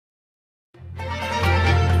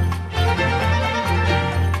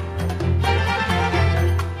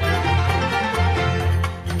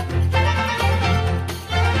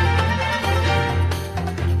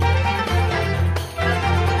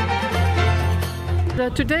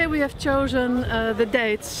today we have chosen the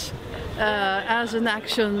dates as an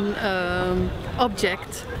action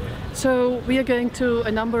object. So we are going to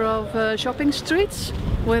a number of shopping streets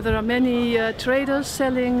where there are many traders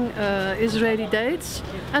selling Israeli dates,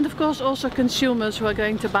 and of course also consumers who are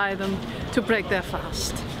going to buy them to break their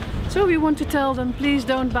fast. So we want to tell them, please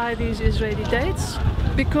don't buy these Israeli dates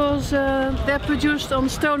because they're produced on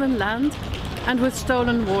stolen land and with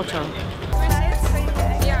stolen water.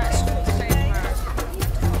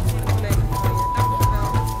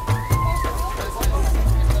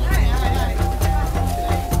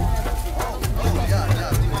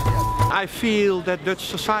 I feel that Dutch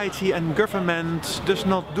society and government does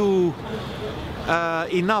not do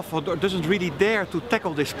enough or doesn't really dare to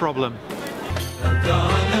tackle this problem.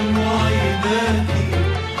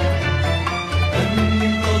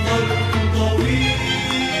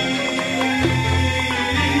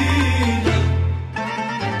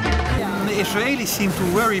 The Israelis seem to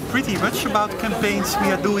worry pretty much about campaigns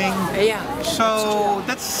we are doing. Yeah. So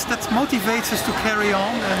that motivates us to carry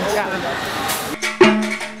on. And,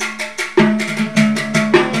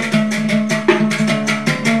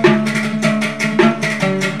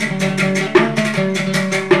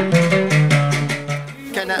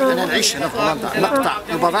 أنا نعيش هنا في هولندا نقطع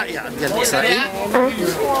البضائع ديال إسرائيل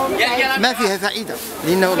ما فيها فائدة،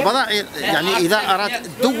 لأنه البضائع يعني إذا أراد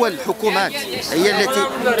الدول الحكومات هي التي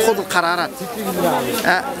تأخذ القرارات.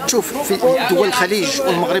 تشوف في دول الخليج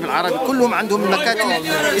والمغرب العربي كلهم عندهم مكاتب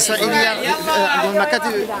إسرائيلية، عندهم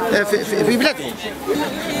مكاتب في بلادهم.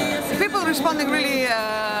 People responding really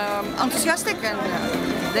enthusiastic and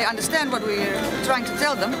they understand what we're trying to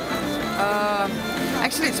tell them.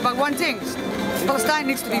 Actually, it's about one thing. Palestine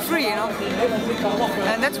needs to be free, you know,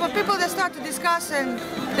 and that's what people they start to discuss, and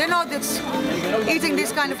they know that eating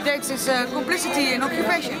these kind of dates is complicity in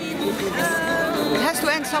occupation. It has to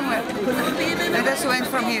end somewhere, and it has to end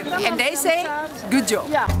from here. And they say, good job.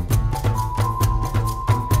 Yeah.